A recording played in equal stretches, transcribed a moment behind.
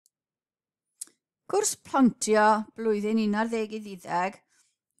Cwrs plontio blwyddyn 11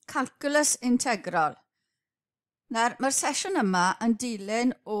 Calcwlws Integrol. Nawr, mae'r sesiwn yma yn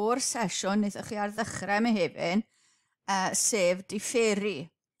dilyn o'r sesiwn wnaethoch chi ar ddechrau Mehefin, sef differi.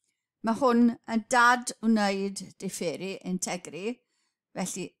 Mae hwn yn dad wneud differi, integri,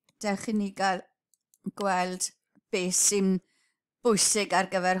 felly dewch i ni gael gweld beth sy'n bwysig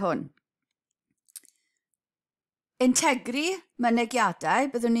ar gyfer hwn. Integri mynegiadau,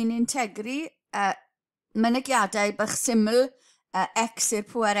 byddwn ni'n integri mynegiadau bach syml x i'r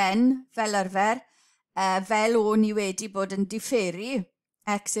pŵer n fel arfer, fel o'n i wedi bod yn differi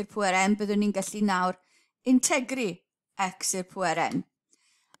x i'r pŵer n, byddwn ni'n gallu nawr integri x i'r pŵer n.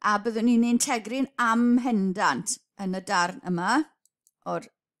 A byddwn ni'n integri'n amhendant yn y darn yma o'r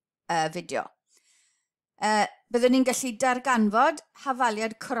fideo. Byddwn ni'n gallu darganfod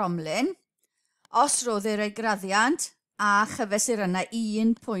hafaliad cromlin os roedd yr eigraddiant a chyfesur yna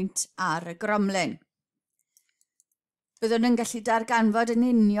 1 pwynt ar y gromlin. Byddwn yn gallu darganfod yr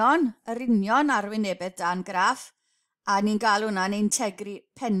union arwynebedd dan graff, a ni'n gael hwnna'n integri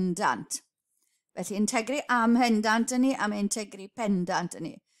pendant. Felly integri amhendant yn ni, am integri pendant yn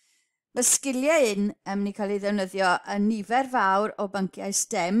ni. Mae sgiliau yn mynd i cael ei ddefnyddio yn nifer fawr o bynciau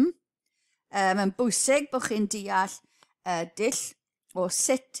STEM. Mae'n bwysig bod chi'n deall dull o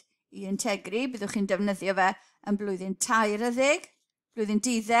sut i integri. Byddwch chi'n defnyddio fe yn blwyddyn 30, blwyddyn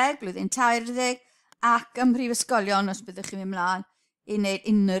 10, blwyddyn 30, ac ym mhrifysgolion os byddwch chi'n mynd mlaen i wneud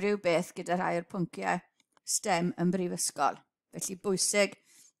unrhyw beth gyda rhai o'r pynciau STEM yn brifysgol. Felly bwysig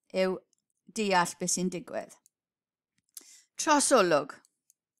yw deall beth sy'n digwydd. Trosolwg.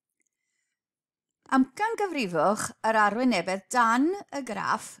 Amcangyfrifwch yr arwynebedd dan y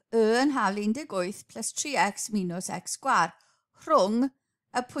graff y yn hawl 18 plus 3x minus x sgwar rhwng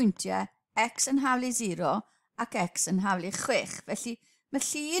y pwyntiau x yn hawl 0 ac x yn hawl 6. Felly mae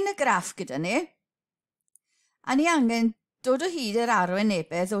llun y graff gyda ni, a ni angen dod o hyd yr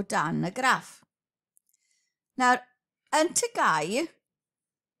arwynebedd o dan y graff. Nawr, yn tygau,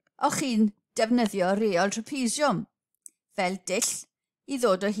 o'ch chi'n defnyddio reol trapesiwm fel dull i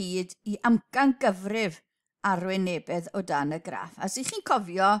ddod o hyd i amcangyfrif arwynebedd o dan y graff. As i chi'n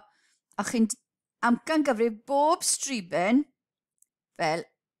cofio, o'ch chi'n amcangyfrif bob stribyn fel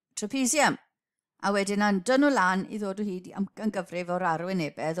trapesiwm, a wedyn andon nhw lan i ddod o hyd i amcangyfrif o'r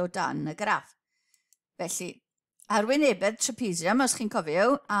arwynebedd o dan y graff. Felly, arwynebedd trapesiwm, os chi'n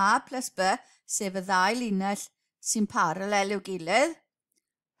cofio, a plus b, sef y ddau linell sy'n paralel i'w gilydd,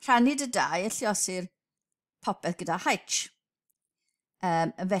 rhannu dy dau a lluosir popeth gyda h.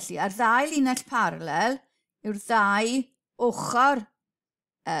 Felly, ar ddau linell paralel yw'r ddau ochr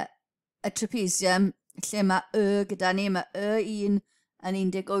y trapesiwm, lle mae gyda ni, mae y1 yn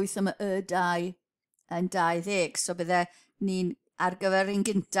 18 a mae y2 yn 20. So bydde ni'n ar gyfer un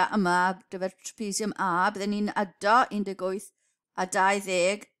gynta yma, gyfer trapesiwm A, bydde ni'n ado 18 a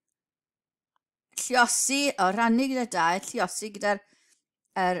 20, lliosi, o rannu gyda 2, lliosi gyda'r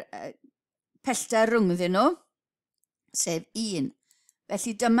pellter rhwngddyn nhw, sef 1.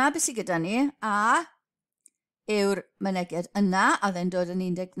 Felly dyma beth sydd gyda ni, a yw'r mynegiad yna, a dde'n dod yn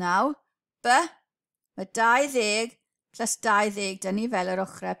 19, b, mae 20 plus 20 da ni fel yr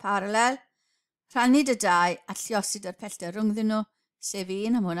ochrau paralel, rhannu dy 2 a lliosi dy'r pellter rhwngddyn nhw, sef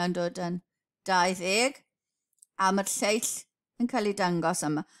 1, a mae hwnna'n dod yn 20, a mae'r lleill yn cael ei dangos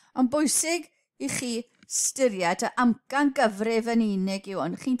yma. Ond bwysig i chi styried y amcangyfrif yn unig yw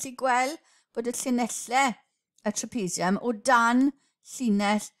hwn. Chi'n gallu gweld bod y llinellau y trapesiwm o dan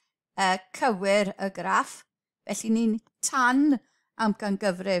llinell cywir y graff, felly ni'n tan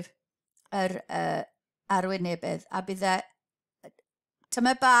amcangyfrif yr arwynebedd, a bydde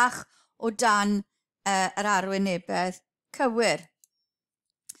tymed bach o dan yr arwynebedd cywir.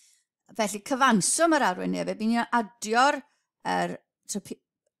 Felly cyfanswm yr arwynebedd, bydd ni'n adio'r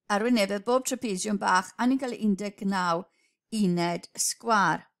arwynebedd bob trapesiwm bach, a ni'n cael 19 uned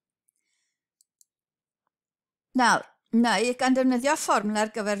sgwar. Nawr, neu gan defnyddio fformula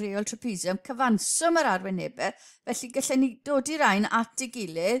ar gyfer reol trapesiwm, cyfanswm yr arwynebedd, felly gallwn ni dod i rain at ei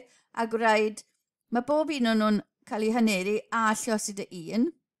gilydd a gwneud, mae bob un o'n nhw'n cael ei hyneru a lliosi dy 1,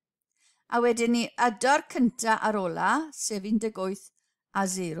 a wedyn ni ado'r cynta ar ola, sef 18 a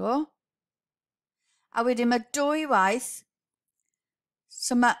 0, a wedyn mae 2 waith,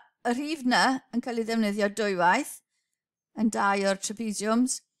 so mae y rhif na yn cael ei ddefnyddio 2 waith, yn 2 o'r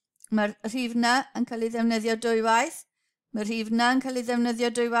trapesiwms, mae'r rhif na yn cael ei ddefnyddio 2 waith, mae'r rhif na yn cael ei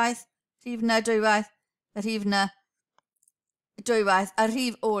ddefnyddio 2 waith, rhif na 2 waith, y rhif na 2 waith, a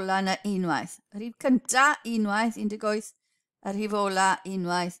rhif ola na 1 waith. Y rhif cynta 1 waith, 18, y rhif ola 1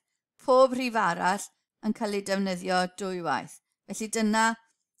 waith. Pob rhif arall yn cael ei defnyddio 2 waith. Felly dyna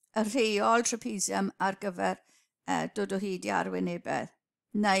y rheol trapesium ar gyfer dod o hyd i arwynebedd.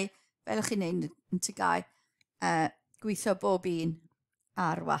 Neu, fel chi'n neud yn tygau, gweithio bob un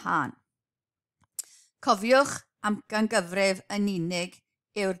ar wahân. Cofiwch amcangyfrif yn unig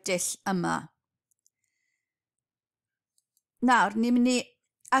yw'r dull yma. Nawr, ni'n mynd i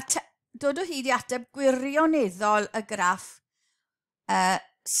dod o hyd i ateb gwirioneddol y graff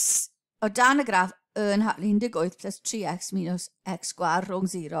o dan y graff yn hal 18 plus 3x minus x sgwar rhwng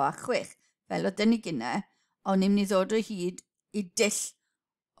 0 a 6. Fel oedd ni gynne, ond ni'n mynd i ddod o hyd i dull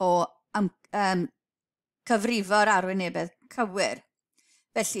o cyfrifo'r arwynebedd cywir.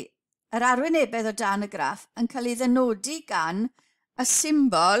 Felly, yr arwynebedd o dan y graff yn cael ei ddenodi gan y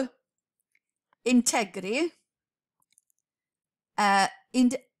symbol integri,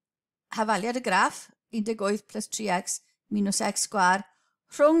 hafaliad y graff, 18 plus 3x minus x sgwar,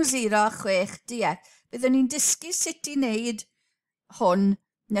 rhwng 0 a 6 dx. Byddwn ni'n dysgu sut i wneud hwn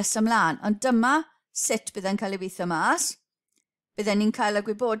nes ymlaen, ond dyma sut byddai'n cael ei weithio mas. Byddwn ni'n cael y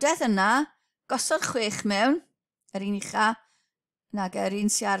gwybodaeth yna, gosod 6 mewn, yr un ucha, nag yr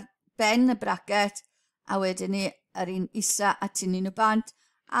un sy'n ar ben y bracet, a wedyn ni yr un isa a tynnu nhw bant,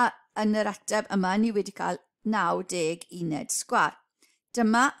 a yn yr ateb yma ni wedi cael 90 uned sgwar.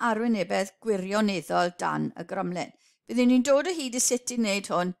 Dyma arwynebedd gwirioneddol dan y gromlin. Byddwn ni'n dod o hyd i sut i wneud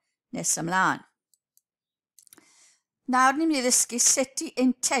hwn nes ymlaen. Nawr ni'n mynd i ddysgu sut i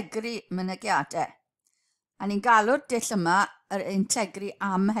integri mynegiadau. A ni'n galw'r dull yma yr integri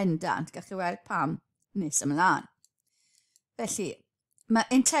amhendant. Gallwch chi weld pam nes ymlaen. Felly, mae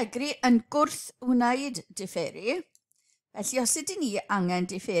integri yn gwrth wneud differi. Felly, os ydyn ni angen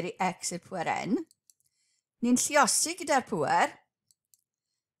differi x i'r pŵer n, ni'n lluosi gyda'r pŵer,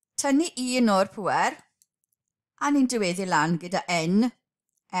 tynnu 1 o'r pŵer, a ni'n diweddu lan gyda n,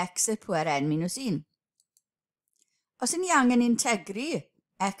 x i'r pŵer n minus 1. Os ni angen integri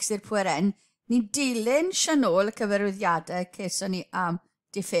x i'r pŵer n, ni'n dilyn sianol y cyfarwyddiadau ceson ni am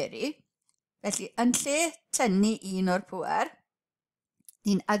differi. Felly, yn lle tynnu 1 o'r pŵer,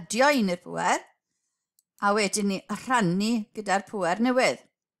 ni'n adio 1 i'r pŵer, a wedyn ni rhannu gyda'r pŵer newydd.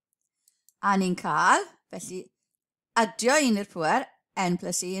 A ni'n cael, felly, adio 1 i'r pŵer, n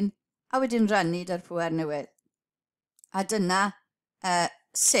plus 1, a wedyn rhannu gyda'r pŵer newydd. A dyna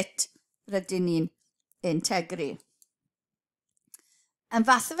sut rydyn ni'n integri. Yn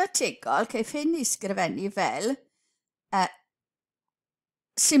fath o fategol, caiff hyn i sgrifennu fel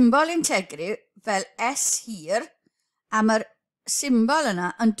symbol integri fel S hir, a mae'r symbol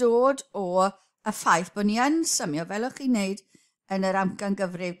yna yn dod o y ffaith bod ni yn symio, fel o'ch chi'n neud yn yr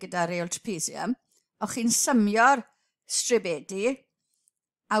amcangyfrif gyda reol trapesium, o'ch chi'n symio'r stribedi,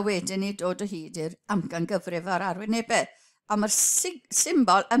 a wedyn ni dod o hyd i'r amcangyfrif ar arwynebedd. A mae'r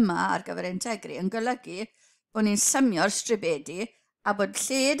symbol yma ar gyfer integri yn golygu bod ni'n symio'r stribedi a bod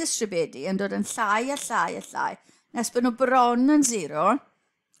lled y stribedi yn dod yn llai a llai a llai, nes bod nhw bron yn 0,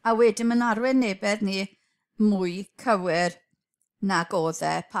 a wedyn mae'n arwynebedd ni mwy cywir nag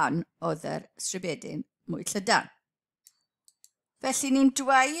oedd pan oedd yr stribedi'n mwy llydan. Felly ni'n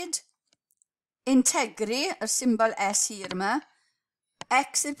dweud integri, yr symbol S hir yma,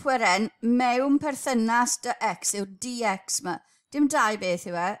 x i'r pŵer n mewn perthynas dy x yw'r dx yma. Dim dau beth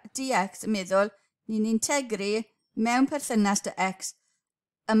yw e, dx yn meddwl ni'n integri mewn perthynas dy x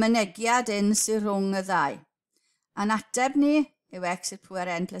y mynegiad un sy'n rhwng y ddau. A'n ateb ni yw x i'r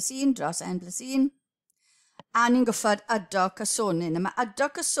pŵer n plus 1 dros n plus 1. A ni'n goffod adog cysonyn. Yma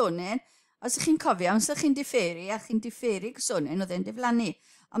adog cysonyn, os ych chi'n cofio, os ych chi'n differi a chi'n differi cysonyn, oedd e'n diflannu.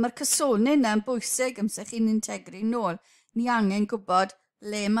 Ond mae'r cysonyn yn bwysig amser chi'n integri nôl. Ni angen gwybod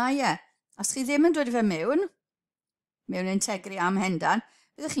le mae e. Os chi ddim yn dod i fe mewn integri amhendant,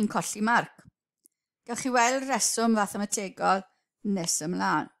 byddwch chi'n colli marc. Gawch chi weld reswm fathemategol nes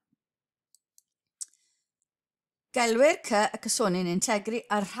ymlaen. Gelwir y cysonyn integri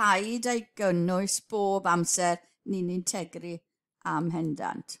a rhaid ei gynnwys bob amser ni'n integri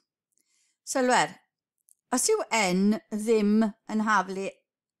amhendant. Sylwer, os yw n ddim yn haflu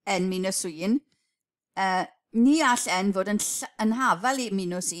n minus 1, ni all n fod yn hafal i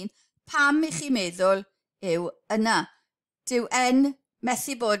minus 1, pam i chi meddwl yw yna. Dyw n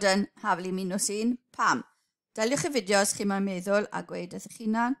methu bod yn haflu minus 1, pam? Daliwch y fideo os chi mae'n meddwl a gweud wrth eich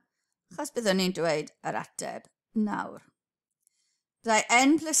hunan, achos byddwn ni'n dweud yr ateb nawr. Byddai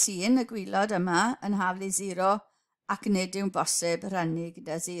n plus 1, y gwylod yma, yn haflu 0 ac nid yw'n bosib rhannu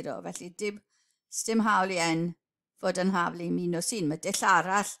gyda 0. Felly dim hawl i n fod yn haflu minus 1. Mae dull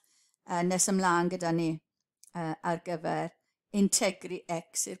arall nes ymlaen gyda ni ar gyfer integri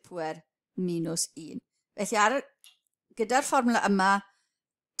x i'r pŵer minus 1. Felly gyda'r fformwla yma,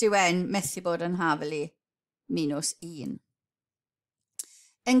 dyw n methu bod yn haflu minus 1.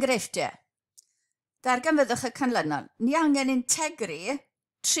 Enghreifftiau. Darganfyddwch y canlynol. Ni angen integru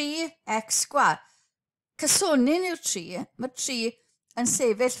 3x sgwar. Cysonyn yw'r 3. Mae'r 3 yn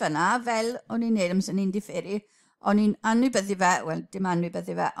sefyll fyna fel o'n i'n neud amser ni'n differi. O'n i'n anwybyddu fe, wel dim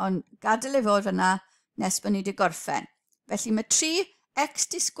anwybyddu fe, ond gadael ei fod fyna nes bod ni wedi gorffen. Felly mae 3x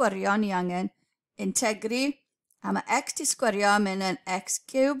di sgwario ni angen integru, a mae x di sgwario mynd yn x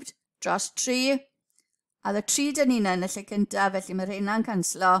cubed dros 3, a y 3 dyn ni'n yn y lle cyntaf, felly mae rheina'n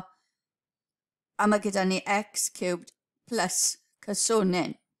canslo, a mae gyda ni x cubed plus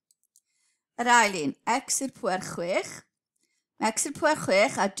cysonyn. Yr ail un, x i'r pŵer 6. Mae x i'r pŵer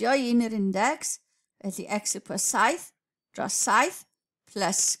 6 adio 1 i'r index, felly x i'r pŵer 7 dros 7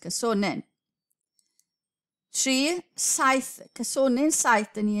 plus cysonyn. 3, 7, cysonyn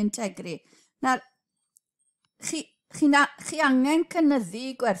 7 dyn ni integru. Nawr, chi angen cynyddu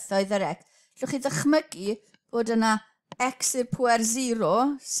gwerthoedd yr x. Llwch chi ddychmygu bod yna x i'r pŵer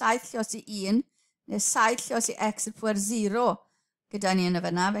 0, 7 llos i 1, neu 7 llos i x i'r pŵer 0 gyda ni yn y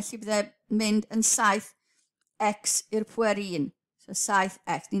fyna. Felly byddai mynd yn 7x i'r pŵer 1. So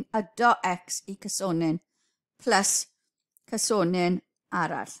 7x. Ni'n ydo x i cysonyn plus cysonyn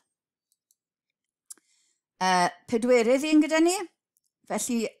arall. Pedwerydd un gyda ni.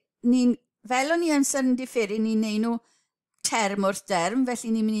 Felly, fel o'n i yn sy'n differi, ni'n neud nhw term wrth derm.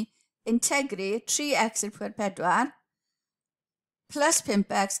 Felly, ni'n mynd i integru 3x i'r pŵer 4 plus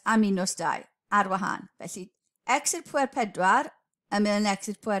 5x a minus 2 ar wahân. Felly, x i'r pŵer 4 yn mynd yn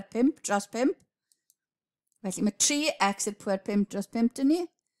x i'r pŵer 5 dros 5. Felly, mae 3x i'r pŵer 5 dros 5 dyn ni.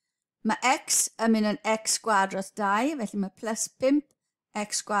 Mae x yn mynd yn x sgwar dros 2. Felly, mae plus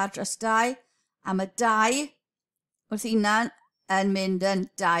 5x sgwar dros 2. A mae 2 wrth unan yn mynd yn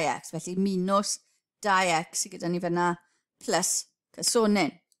 2x. Felly minus 2x gyda ni fyna plus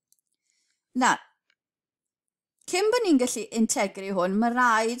cysonyn. Nawr, cyn bod ni'n gallu integru hwn, mae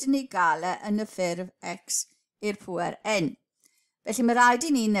rhaid ni gael yn y ffurf x i'r pŵer n. Felly mae rhaid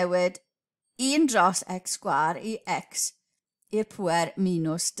i ni newid 1 dros x sgwar i x i'r pŵer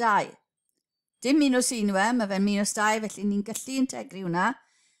minus 2. Dim minus 1 yw mae fe'n minus 2, felly ni'n gallu integru hwnna.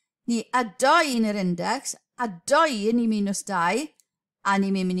 Ni ado 1 i'r index, ado 1 i minus 2, a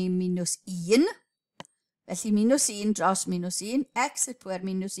ni'n mynd i minus 1. Felly minus 1 dros minus 1, x i'r pŵer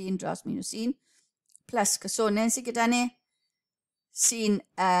minus 1 dros minus 1, plus cysonyn sydd gyda ni, sy'n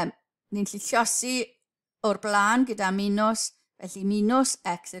ni'n lli llosi o'r blaen gyda minus, felly minus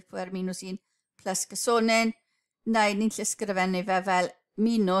x i'r pŵer minus 1 plus cysonyn, neu ni'n lli ysgrifennu fe fel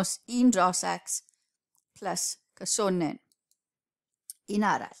minus 1 dros x plus cysonyn. Un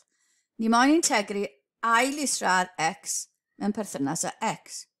arall. Ni moyn integru ail isradd x mewn perthynas â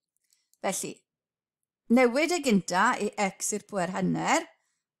x. Felly, newid y gynta i x i'r pŵer hanner,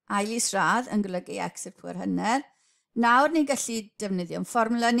 ail isradd yn golygu x i'r pŵer hanner. Nawr ni'n gallu defnyddio'n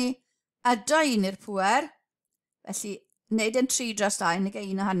fformula ni, ado 1 i'r pŵer, felly wneud yn 3 dros 2, neu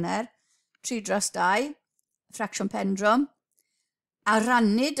 1 o hanner, 3 dros 2, ffracsiwn pendrwm, a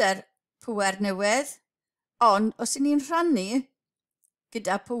rannu dy'r pŵer newydd, ond os ni'n rhannu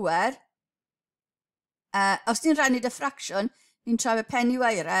gyda pŵer, os ni'n rannu dy ffracsiwn, ni'n trafod penny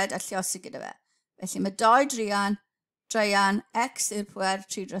weired a lliosi gyda fe. Felly mae 2 dreian x i'r pŵer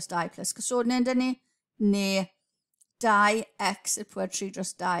 3 dros 2 plus cysonyn dyn ni, neu 2x i'r pŵer 3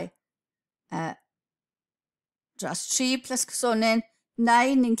 dros 2 dros 3 plus cysonyn,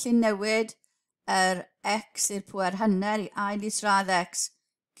 neu ni'n gallu newid yr x i'r pŵer hanner i ail isradd x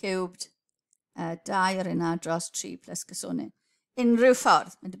cubed 2 ar yna dros 3 plus cysonyn. Unrhyw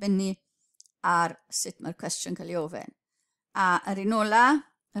ffordd, mae'n dibynnu ar sut mae'r cwestiwn cael ei ofyn. A yr un ola,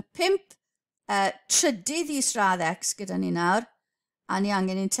 y 5 trydydd isradd x gyda ni nawr, a ni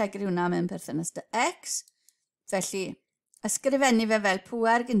angen integru hwnna mewn perthynas dy x. Felly, ysgrifennu fe fel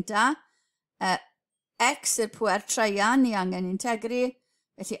pŵer gynta, x i'r pŵer treian ni angen integru,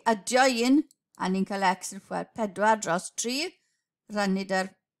 felly adio 1, a ni'n cael x i'r pŵer 4 dros 3, rannu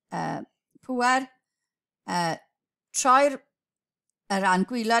dy'r pŵer, troi'r ran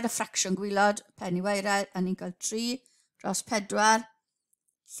gwylod, y ffracsiwn gwylod, penny weired, a ni'n cael 3 dros 4,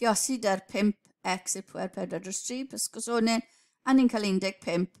 lliosi dy'r 5x i'r pŵer 4 dros 3 plus cysonyn, a ni'n cael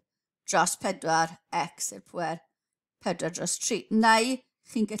 15 dros 4x i'r pŵer 4 dros 3. Neu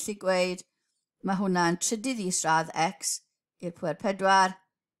chi'n gallu gweud mae hwnna'n trydydd isradd x i'r pŵer 4,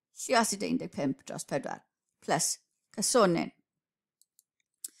 lliosi 15 dros 4 plus cysonyn.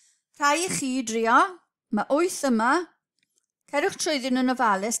 Rhai i chi drio, mae 8 yma. Cerwch trwyddyn nhw'n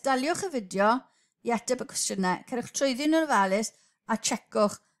ofalus, daliwch y fideo i ateb y cwestiynau. Cerwch trwyddyn nhw'n ofalus a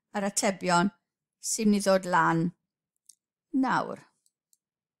checwch yr atebion sy'n mynd i ddod lan nawr.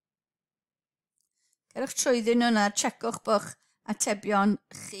 Cerwch trwyddyn nhw'n a checwch bo'ch atebion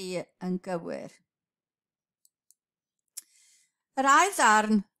chi yn gywir. Yr ail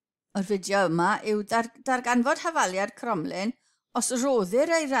ddarn o'r fideo yma yw darganfod hafaliad cromlin os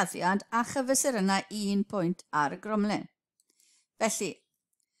roddir ei raddiad a chyfysur yna 1 pwynt ar y gromlin. Felly,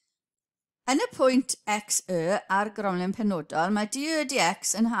 yn y pwynt XE ar gromlin penodol, mae D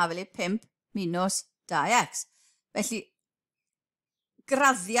dx yn hafelu 5 minus 2x. Felly,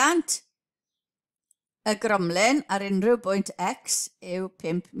 graddiant y gromlin ar unrhyw bwynt x yw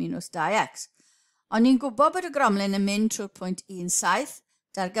 5 minus 2x. Ond ni'n gwybod bod y gromlin yn mynd trwy'r pwynt 1,7,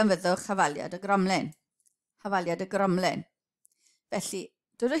 darganfyddwch hafaliad y gromlin. Hafaliad y gromlin. Felly,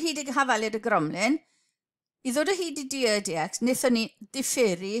 dod o hyd i hafaliad y gromlin, i ddod o hyd i D dx, wnaethon ni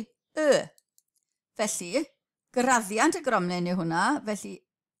differi y. Felly, graddiant y gromlin yw hwnna, felly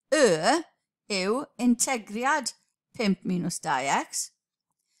y yw integriad 5 minus 2x.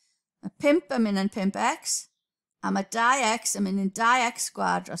 Mae 5 yn mynd yn 5x, a mae 2x yn mynd yn 2x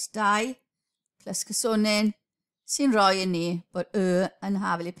sgwar dros 2, plus cysonin, sy'n rhoi i ni bod y yn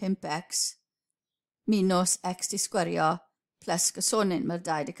hafelu 5x minus x di sgwario plus cysonin, mae'r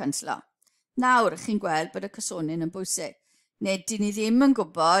 2 di canslo. Nawr, chi'n gweld bod y cysonin yn bwysig. Nid dyn ni ddim yn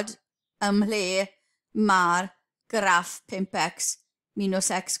gwybod ym ble mae'r graff 5x minus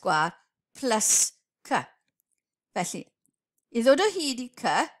x sgwar plus c. Felly, i ddod o hyd i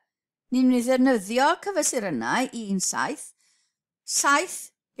c, ni'n mynd i ddefnyddio cyfysur yna i 1,7.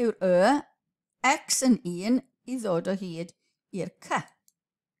 7 yw'r y, x yn 1 i ddod o hyd i'r c.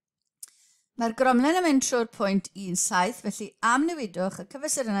 Mae'r gromlin yn mynd trwy'r pwynt 1,7, felly amnewidwch y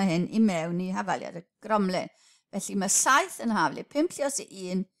cyfysur yna hyn i mewn i hafaliad y gromlin. Felly mae 7 yn hafelu 5 lluos i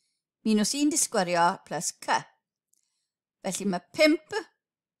 1 minus 1 di sgwario plus c. Felly mae 5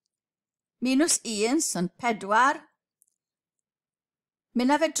 minus 1 sy'n 4.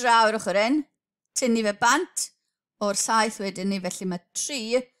 Mynd â fe draw yr ochr hyn, tynnu fe bant o'r 7 wedyn ni, felly mae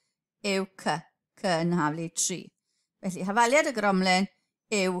 3 yw c. C yn hafelu 3. Felly hafaliad y gromlin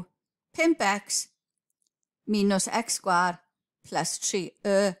yw 5x minus x sgwar plus 3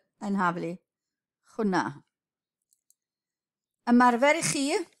 y yn hafelu hwnna. Ymarfer i chi,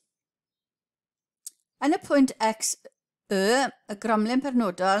 yn y pwynt x y gromlin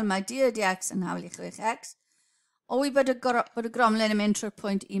penodol, mae D dx yn hafelu 6x. O i bod y gromlin yn mynd trwy'r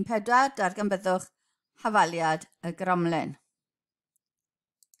pwynt 1,4, darganbyddwch hafaliad y gromlin.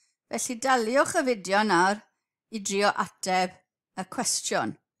 Felly daliwch y fideo nawr i drio ateb y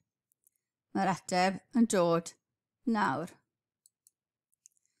cwestiwn. Mae'r ateb yn dod nawr.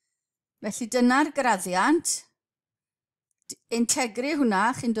 Felly dyna'r graddiant. Integri hwnna,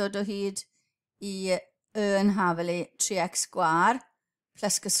 chi'n dod o hyd i y yn hafelu 3x sgwar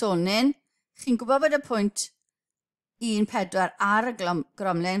plus gysonin. Chi'n gwybod bod y pwynt 1,4 ar y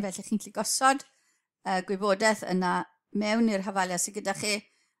gromlin, felly chi'n gallu gosod gwybodaeth yna mewn i'r hafaliad sydd gyda chi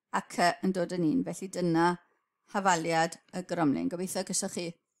ac yn dod yn 1. Felly dyna hafaliad y gromlin. Gobeithio gyswch chi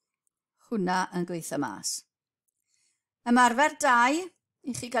hwnna yn gweithio mas. Ymarfer 2,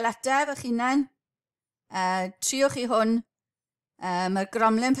 i chi gael ateb eich hunain. Triwch chi hwn. Mae'r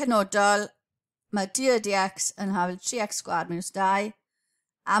gromlin penodol, mae D dx yn hafelu 3x sgwar minus 2,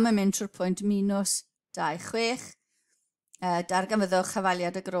 a mae'n mynd trwy'r pwynt minus 2,6. Darganfyddwch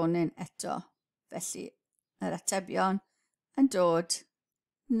hafaliad y gronin eto. Felly, yr atebion yn dod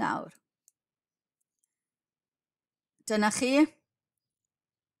nawr. Dyna chi.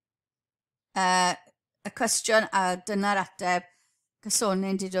 Y cwestiwn a dyna'r ateb.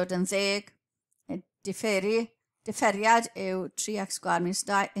 Cysonin di dod yn 10. Differiad yw 3x sgwar minus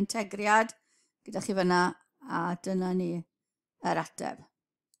 2. Integriad gyda chi fyna a dyna ni yr ateb.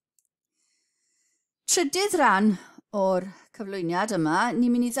 Trydydd ran o'r cyflwyniad yma,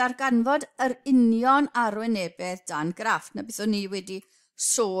 ni'n mynd i ddarganfod yr union arwynebedd dan graff, na beth o'n ni wedi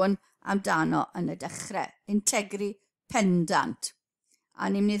sôn amdano yn y dechrau. Integri pendant. A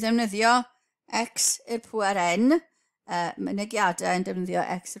ni'n mynd i ddefnyddio x i'r pŵer n, mynegiadau yn defnyddio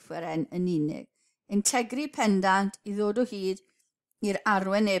x i'r pŵer n yn unig. Integri pendant i ddod o hyd i'r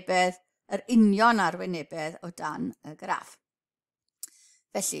arwynebedd, yr union arwynebedd o dan y graff.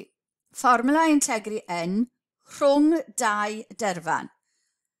 Felly, fformula integri n rhwng 2 derfan.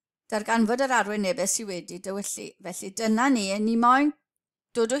 Darganfod yr arwynebedd sydd wedi dywyllu. Felly dyna ni moyn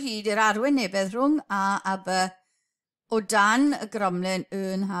dod o hyd i'r arwynebedd rhwng a b o dan y gromlin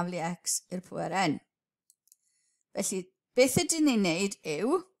yn hafelu x i'r pŵer n. Felly, beth ydyn ni'n neud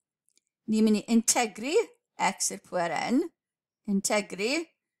yw, ni'n mynd i integri x i'r pŵer n, integri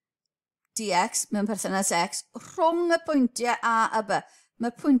dx mewn perthynas x rhwng y pwyntiau a a b.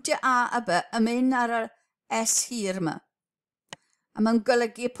 Mae pwyntiau a a b yn mynd ar y s hir yma. A mae'n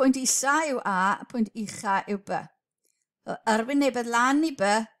golygu pwynt isa yw a, pwynt ucha yw b. Arwynebedd lan i B,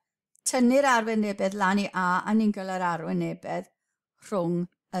 tynnu'r arwynebedd lan i A ni'n cael yr arwynebedd rhwng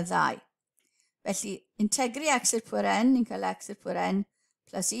y ddau. Felly, integri x i'r pwyr n, ni'n cael x i'r pwyr n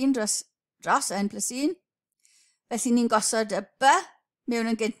plus 1 dros n plus 1. Felly, ni'n gosod y B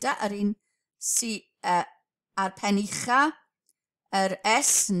mewn yn gyntaf, yr un sy'n ar pen ucha, yr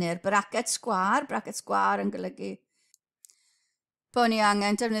S neu'r bracet sgwar yn golygu bod ni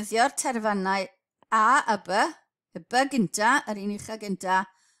angen defnyddio'r terfannau A a B, y B gynta, yr un ucha gynta,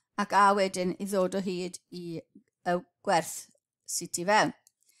 ac A wedyn i ddod o hyd i y gwerth sydd tu fewn.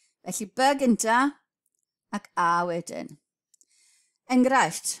 Felly B gynta ac A wedyn.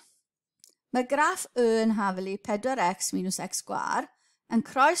 Enghraifft, mae graff Y yn hafelu 4x minus x sgwar yn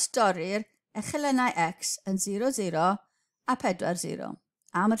croes dorri'r echelynau x yn 0, 0 a 4, 0.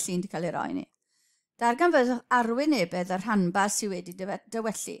 A mae'r llun wedi cael ei roi ni. Darganfydwch arwynebedd yr rhanbar sydd wedi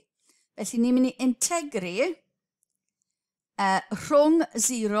dywellu. Felly ni'n mynd i integri rhwng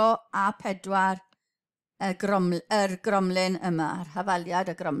 0 a 4 yr gromlin yma, yr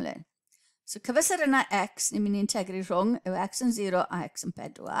hafaliad y gromlin. So cyfystyr yna x, ni'n mynd i integri rhwng yw x yn 0 a x yn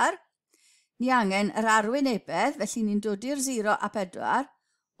 4. Ni angen yr arwynebedd, felly ni'n dod i'r 0 a 4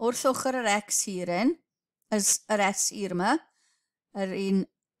 wrth ochr yr x hir un, yr s hir yma, yr un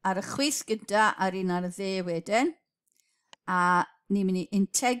ar y chwith gyda a'r un ar y dde wedyn, a ni'n mynd i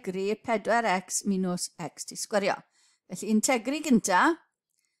integri 4x minus x di sgwario. Felly integri gynta,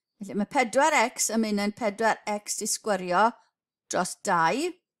 felly mae 4x yn mynd yn 4x di sgwario dros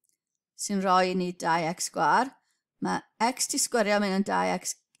 2, sy'n rhoi ni 2x sgwar. Mae x di sgwario yn mynd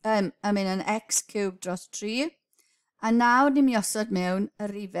yn x cube dros 3, a nawr ni'n miosod mewn y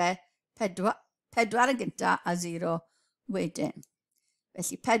rifau 4 yn gynta a 0 wedyn.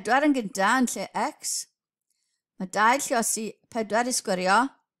 Felly 4 yn gynta yn lle x, mae 2 lliosi 4 i sgwario,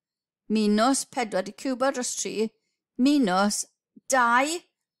 minus 4 i cubo dros 3, minus 2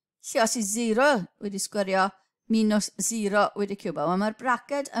 lliosi 0 wedi sgwario, minus 0 wedi cubo. Mae'r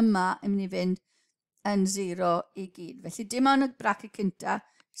braced yma yn mynd i fynd yn 0 i gyd. Felly dim ond y braced cynta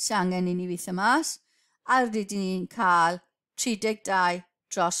sy'n angen i ni weithio mas, a rydyn ni'n cael 32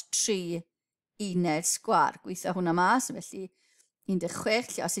 dros 3 uned sgwar. Gweithio hwnna mas, felly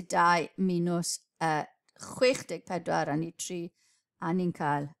 16 lliosi 2 minus 64 a ni 3, a ni'n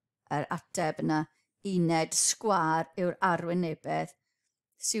cael yr ateb yna uned sgwar yw'r arwynebedd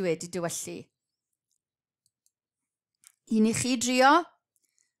sydd wedi dywellu. I ni chi drio,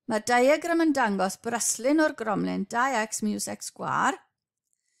 mae diagram yn dangos braslun o'r gromlin 2x minus x sgwar.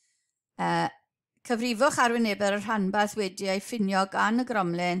 Cyfrifwch arwynebedd yr rhanbarth wedi ei ffinio gan y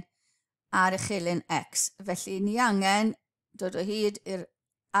gromlin ar uchelyn x. Felly ni angen dod o hyd i'r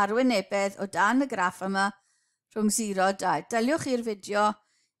arwynebedd o dan y graff yma rhwng 0 a 2. Daliwch i'r fideo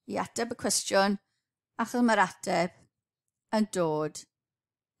i ateb y cwestiwn, achos mae'r ateb yn dod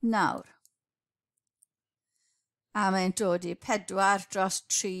nawr. A mae'n dod i 4 dros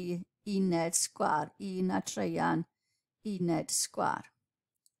 3 uned sgwar, 1 a treian uned sgwar.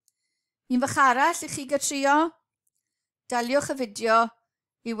 Un fach arall i chi gytrio, daliwch y fideo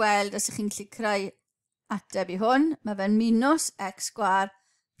i weld os ych chi'n gallu creu ateb i hwn. Mae fe'n minus x sgwar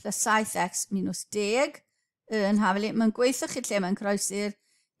plus 7x minus 10 yn hafelu. Mae'n gweithio chi lle mae'n croesi'r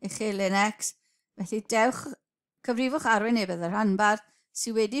uchelyn x. Felly dewch, cyfrifwch arwynebedd yr rhanbarth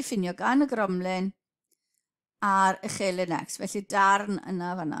sydd wedi ffinio gan y gromlin ar uchelyn x. Felly darn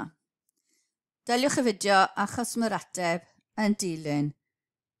yna fanna. Daliwch y fideo achos mae'r ateb yn dilyn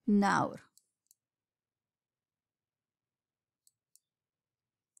nawr.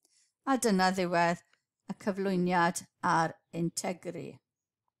 A dyna ddiwedd y cyflwyniad ar integri.